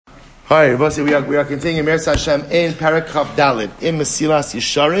Hi, Rabbi, we are continuing Meretz Hashem in Perek Chav Dalet in Mesilas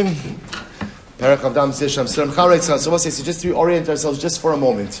Yesharim. Perek Chav Dalet Mesilas Yesharim. So just to reorient ourselves just for a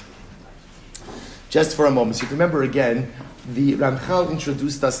moment. Just for a moment. So you can remember again, the Ramchal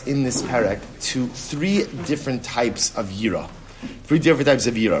introduced us in this Perek to three different types of Yira. Three different types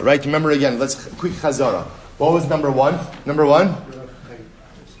of Yira, right? Remember again, let's quick Chazara. What was number one? Number one?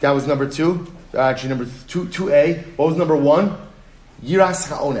 That was number two. Actually, number 2A. What was number one? Yiras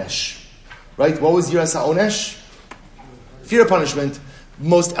ha'onesh. Right? What was Yiras ha'onesh? Fear of punishment.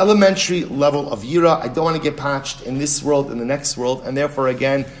 Most elementary level of Yira. I don't want to get patched in this world, in the next world, and therefore,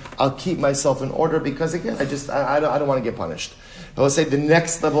 again, I'll keep myself in order because, again, I don't want to get punished. I will say the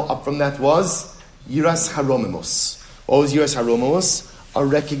next level up from that was Yiras haromimus. What was Yiras haromimus? A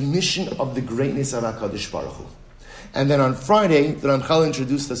recognition of the greatness of HaKadosh Baruch Hu. And then on Friday, the Ramchal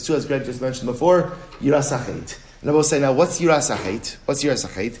introduced us to, as Greg just mentioned before, Yiras ha'chet. And I will say now, what's Yiras ha'chet? What's Yiras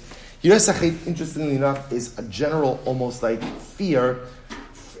ha'chet? Yiras ha'chet, interestingly enough, is a general, almost like fear.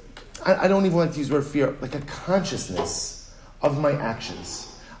 I don't even like to use the word fear, like a consciousness of my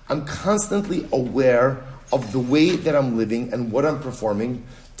actions. I'm constantly aware of the way that I'm living and what I'm performing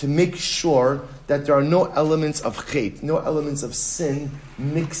to make sure that there are no elements of chet, no elements of sin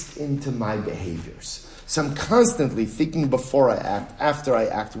mixed into my behaviors. So I'm constantly thinking before I act, after I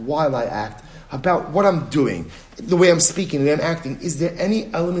act, while I act, about what I'm doing, the way I'm speaking, the way I'm acting. Is there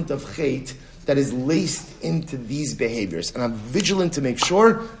any element of chet that is laced into these behaviors? And I'm vigilant to make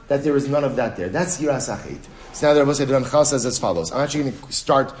sure that there is none of that there. That's Yiras ha'chet. So now the Ramchal says as follows. I'm actually going to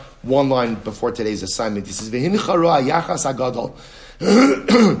start one line before today's assignment. He says, V'hincha ro'a yachas hagadol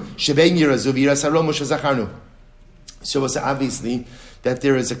shebein yirazu v'yiras haromo shezacharnu. So we'll say obviously that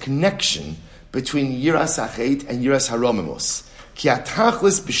there is a connection between Yiras ha'chet and Yiras haromimus. Ki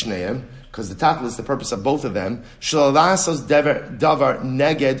atachlis b'shneim, because the tachlis, the purpose of both of them, shalalasos davar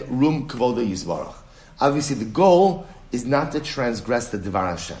neged rum kvoda yizvarach. Obviously, the goal is not to transgress the Devar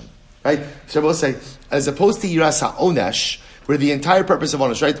Hashem, right? So we'll say, as opposed to Yiras ha'onesh, where the entire purpose of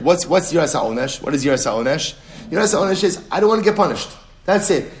onesh, right? What's Yiras ha'onesh? What is Yiras ha'onesh? Yiras ha'onesh is, I don't want to get punished. That's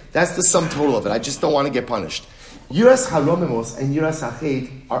it. That's the sum total of it. I just don't want to get punished. Yiras haromimos and Yiras ha'chet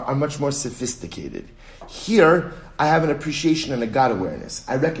are much more sophisticated. Here, I have an appreciation and a God awareness.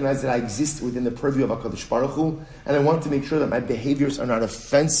 I recognize that I exist within the purview of HaKadosh Baruch Hu, and I want to make sure that my behaviors are not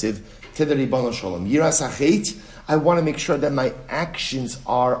offensive to the Ribbon Shalom. Yiras ha'chet, I want to make sure that my actions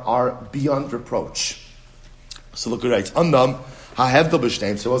are beyond reproach. So look at it. Andam ha'hevdel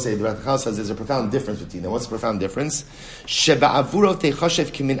b'shneim. So we'll say the Ramchal says there's a profound difference between them. What's the profound difference? Sheba'avuro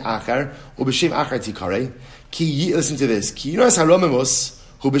techashev kimin achar u'b'shem achar tikarei. Listen to this. Ki Yiras haromimus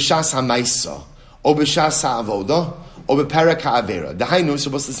hu b'shas ha'maisa. O b'shas ha'avoda, o b'perek ha'avera. Dahainu, so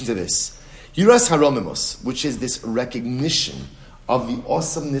let's listen to this. Yiras haromimus, which is this recognition of the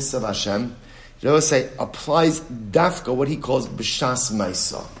awesomeness of Hashem, you say, applies dafka, what he calls b'shas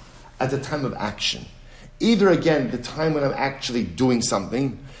maisa, at the time of action. Either again, the time when I'm actually doing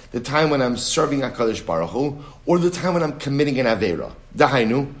something, the time when I'm serving HaKadosh Baruch Hu, or the time when I'm committing an avera.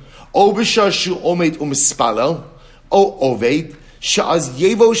 Dahainu, o b'shas shu omed u'mispalel, o oved, Sha'az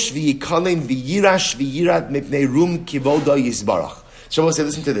yevosh v'yikalem v'yirash v'yirad mipnei rum kivoda yizbarach. So we'll say,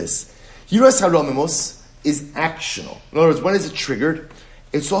 listen to this. Yiras haromimus is actional. In other words, when is it triggered?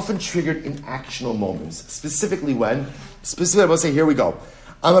 It's often triggered in actional moments. Specifically when? Specifically, we'll say, here we go.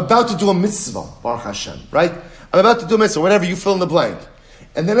 I'm about to do a mitzvah, Baruch Hashem, right? I'm about to do a mitzvah, whatever, you fill in the blank.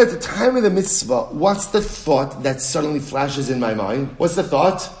 And then at the time of the mitzvah, what's the thought that suddenly flashes in my mind? What's the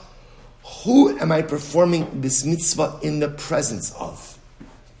thought? Who am I performing this mitzvah in the presence of?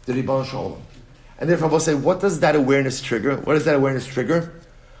 The Ribbon Shalom. And therefore we'll say, what does that awareness trigger? What does that awareness trigger?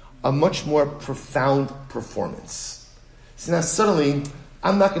 A much more profound performance. So now suddenly,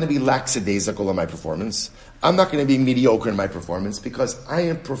 I'm not going to be lackadaisical in my performance. I'm not going to be mediocre in my performance because I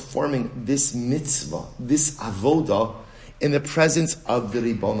am performing this mitzvah, this avoda, in the presence of the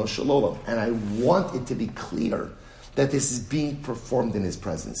Ribbon Shalom. And I want it to be clear that this is being performed in his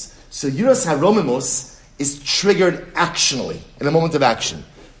presence. So Yiras haromimus is triggered actionally, in a moment of action.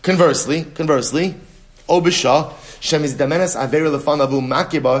 Conversely, obisha shemiz damenas avera lefanavu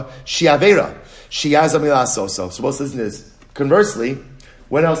makiba shiavera shiaza milasoso. So let's listen to this. Conversely,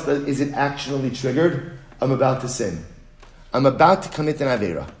 when else is it actionally triggered? I'm about to sin. I'm about to commit an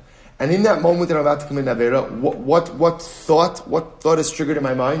avera. And in that moment that I'm about to commit an avera, what thought is triggered in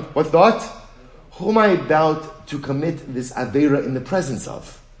my mind? What thought? Who am I about to commit this avera in the presence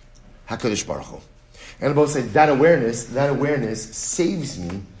of? HaKadosh Baruch Hu. And both say that awareness saves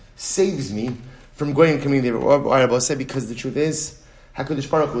me from going and committing the avera. Why both say? Because the truth is, HaKadosh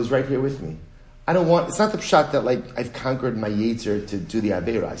Baruch Hu is right here with me. I don't want, it's not the pshat that like I've conquered my yetzer to do the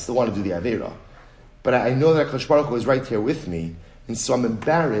Aveira. I still want to do the Aveira. But I know that HaKadosh Baruch Hu is right here with me, and so I'm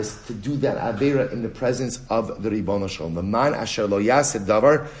embarrassed to do that Aveira in the presence of the Ribono Shalom. The man asher lo yaseh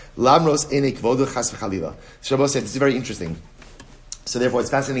davar, lamros enei kvodo chas v'chalila. Shabbos said, this is very interesting. So therefore, what's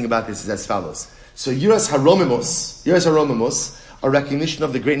fascinating about this is as follows. So Yiras Haromimos, a recognition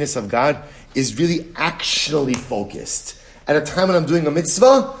of the greatness of God, is really actionally focused. At a time when I'm doing a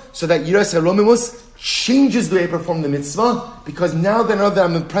mitzvah, so that Yiras Haromimos changes the way I perform the mitzvah, because now that I know that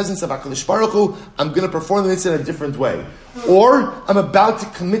I'm in the presence of HaKadosh Baruch Hu, I'm going to perform the mitzvah in a different way. Or, I'm about to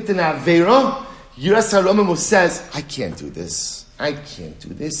commit an Aveira, Yiras Haromimos says, I can't do this. I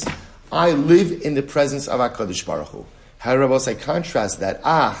I live in the presence of HaKadosh Baruch Hu. How do I contrast that?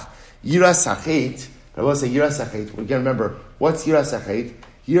 Yiras HaChet, Rabbi say Yiras HaChet. Again, remember, what's Yiras HaChet?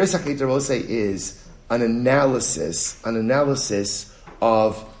 Yiras HaChet, Rabbi say, is an analysis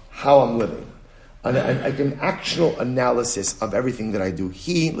of how I'm living. An actual analysis of everything that I do.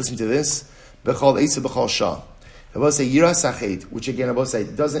 Listen to this, B'chol Eisa B'chol Shah. Rabbi say Yiras HaChet, which again, Rabbi say,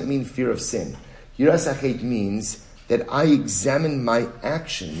 doesn't mean fear of sin. Yiras HaChet means that I examine my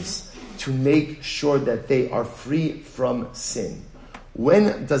actions to make sure that they are free from sin.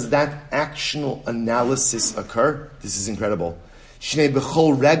 When does that actional analysis occur? This is incredible. Shnei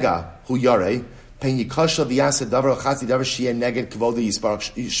b'chol rega hu yarei pen yikashav v'yaseh davar ochatzi davar sheyeh neged kvodo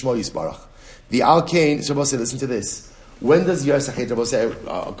yisbarach shmo yisbarach. The alkain. So Rabbi say, listen to this. When does Yiras HaChet, Rabbi say,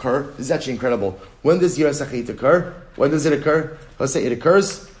 occur? This is actually incredible. When does Yiras HaChet occur? When does it occur? Rabbi say it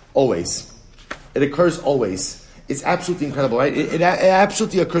occurs always. It occurs always. It's absolutely incredible, right? It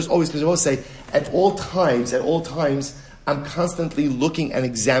absolutely occurs always, because I will say, at all times, I'm constantly looking and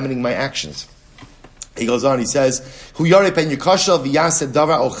examining my actions. He goes on, he says,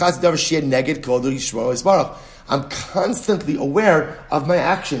 I'm constantly aware of my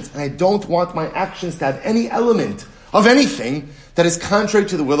actions, and I don't want my actions to have any element of anything that is contrary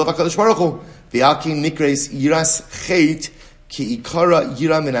to the will of HaKadosh Baruch Hu. V'yakim nikreis yiras chet, ki ikara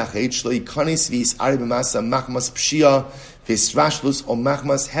yira menachet shlo ikanis v'yis'ari b'masa machmas pshia v'srashlus o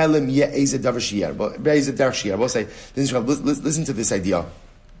machmas helem ye'ezeh davar shiyer. Be'ezeh davar shiyer. We'll say, listen to this idea.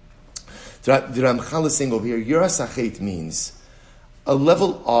 The Ramchal is saying over here, Yiras HaChet means a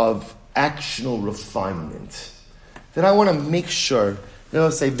level of actional refinement. That I want to make sure,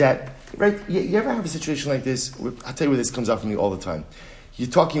 say that, right, you ever have a situation like this? I'll tell you where this comes out from me all the time. You're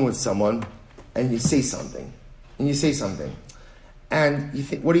talking with someone, and you say something. And you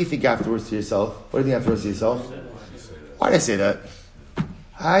think, what do you think afterwards to yourself? Why did I say that?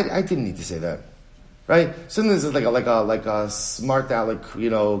 I didn't need to say that. Right? Sometimes it's like a smart aleck,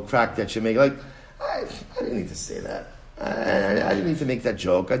 crack that you make. Like, I didn't need to say that. I didn't need to make that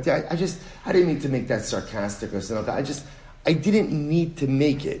joke. I didn't need to make that sarcastic or something. I didn't need to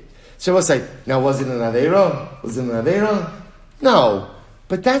make it. So I was like, now was it an Aveira? No.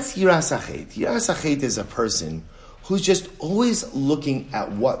 But that's Yiras HaChet. Yiras HaChet is a person who's just always looking at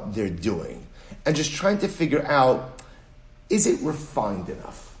what they're doing and just trying to figure out, is it refined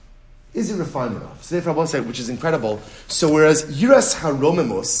enough? So therefore, I will say, which is incredible. So whereas Yiras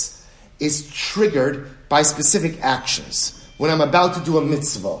Haromimos is triggered by specific actions. When I'm about to do a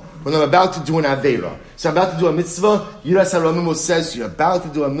mitzvah, when I'm about to do an Aveira. So I'm about to do a mitzvah, Yiras Haromimos says, you're about to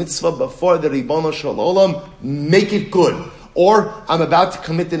do a mitzvah before the Ribono Shel Olam, make it good. Or, I'm about to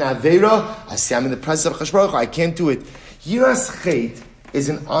commit an Aveira, I say I'm in the presence of HaKadosh Baruch Hu, I can't do it. Yiras HaChet is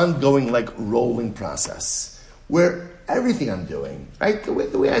an ongoing, rolling process, where everything I'm doing, right, the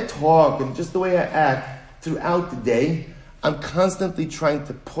way I talk and just the way I act throughout the day, I'm constantly trying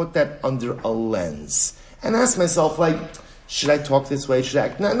to put that under a lens and ask myself, should I talk this way? Should I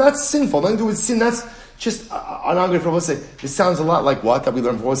act? Not sinful, nothing to do with sin. That's just an ongoing problem. This sounds a lot like what that we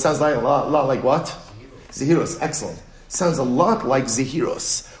learned before. It sounds like a lot like what? Zehiros. Excellent. Sounds a lot like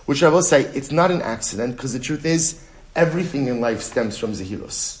Zehiros, which I will say it's not an accident, because the truth is everything in life stems from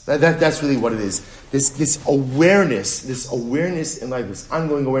Zehiros. That's really what it is. This awareness in life, this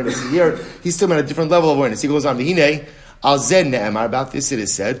ongoing awareness. Here, he's still at a different level of awareness. He goes on, V'hinei, al zeh ne'emar, about this it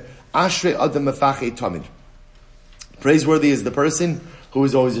is said, Ashrei adam mefachei tamid. Praiseworthy is the person who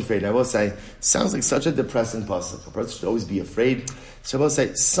is always afraid. And I will say, sounds like such a depressing pasuk. A person should always be afraid. So I will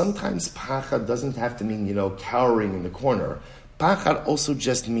say, sometimes pachad doesn't have to mean, cowering in the corner. Pachad also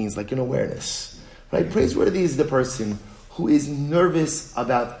just means an awareness. Right? Praiseworthy is the person who is nervous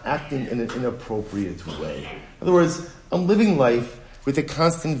about acting in an inappropriate way. In other words, I'm living life with a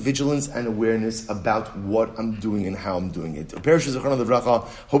constant vigilance and awareness about what I'm doing and how I'm doing it.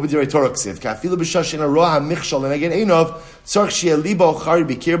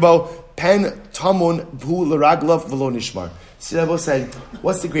 So I will say,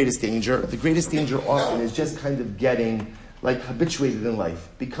 what's the greatest danger? The greatest danger often is just kind of getting habituated in life,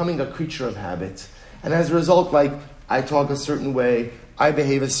 becoming a creature of habit. And as a result, I talk a certain way, I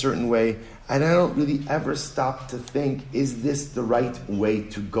behave a certain way, and I don't really ever stop to think, is this the right way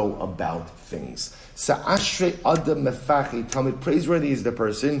to go about things? Sa'ashrei adam mefachi, Talmud, praiseworthy is the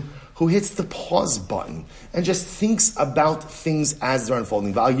person who hits the pause button and just thinks about things as they're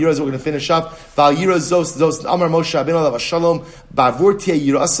unfolding. Val Yira is what we're going to finish up. Val Yira zos Amar Moshe Rabbeinu alav shalom ba'avur tia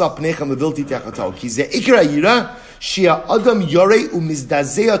yirasa pnechem levilti techato ki ze ikra yira shia adam yorei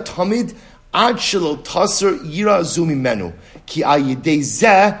umizdazea tamid ad shelo taser yira zu mimenu ki ayidei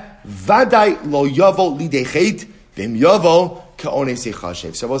zeh vadai lo yavo lidei chet v'im yavo. So now listen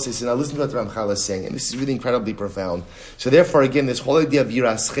to what the Ramchal is saying, and this is really incredibly profound. So therefore, again, this whole idea of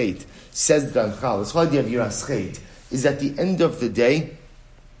Yiras Chet, says the Ramchal, this whole idea of Yiras Chet is at the end of the day,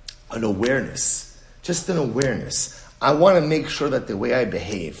 an awareness. Just an awareness. I want to make sure that the way I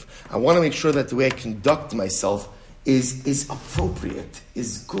behave, I want to make sure that the way I conduct myself is appropriate,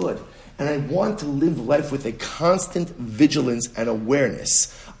 is good. And I want to live life with a constant vigilance and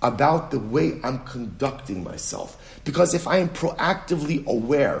awareness about the way I'm conducting myself. Because if I am proactively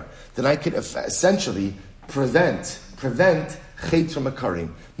aware, then I could essentially prevent chait from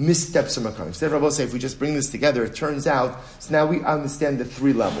occurring, missteps from occurring. So Rabbi say, if we just bring this together, it turns out, so now we understand the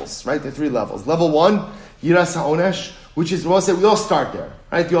three levels, right? The three levels. Level one, Yiras HaOnesh, which is, Rabbi say, we all start there,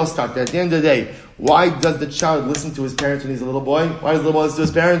 right? We all start there. At the end of the day, why does the child listen to his parents when he's a little boy? Why does the little boy listen to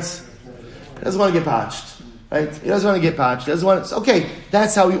his parents? He doesn't want to get patched. Right? He doesn't want to get patched. He doesn't want to, okay,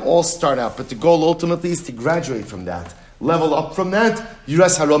 that's how we all start out. But the goal ultimately is to graduate from that. Level up from that.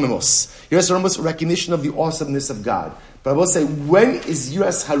 Yiras haromimos. Yiras haromimos, recognition of the awesomeness of God. But I will say, when is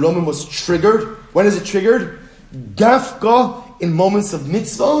Yiras haromimos triggered? When is it triggered? Dafka in moments of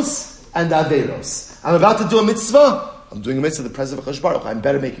mitzvos and averos. I'm about to do a mitzvah. I'm doing a mitzvah in the presence of HaKadosh Baruch Hu. I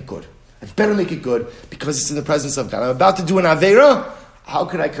better make it good. I better make it good because it's in the presence of God. I'm about to do an avera. How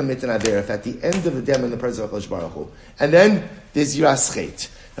could I commit an avera if at the end of the day I'm in the presence of HaKadosh Baruch Hu? And then there's Yiras Chet.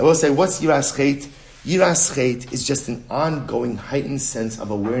 I will say, what's Yiras Chet? Yiras Chet is just an ongoing heightened sense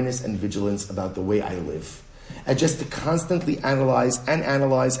of awareness and vigilance about the way I live. And just to constantly analyze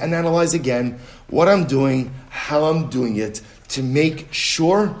again what I'm doing, how I'm doing it, to make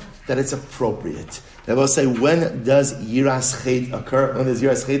sure that it's appropriate. I will say, when does Yiras Chet occur? When does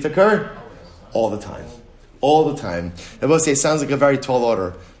Yiras Chet occur? All the time. All the time. I will say it sounds like a very tall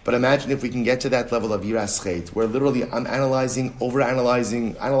order, but imagine if we can get to that level of Yiras Chet, where literally I'm analyzing,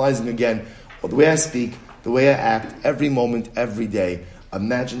 analyzing again, the way I speak, the way I act, every moment, every day.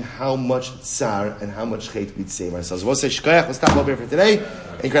 Imagine how much tsar and how much chet we'd save ourselves. We'll say shkoyach. We'll stop over here for today.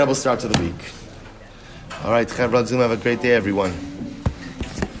 Incredible start to the week. All right, Chevron Zoom. Have a great day, everyone.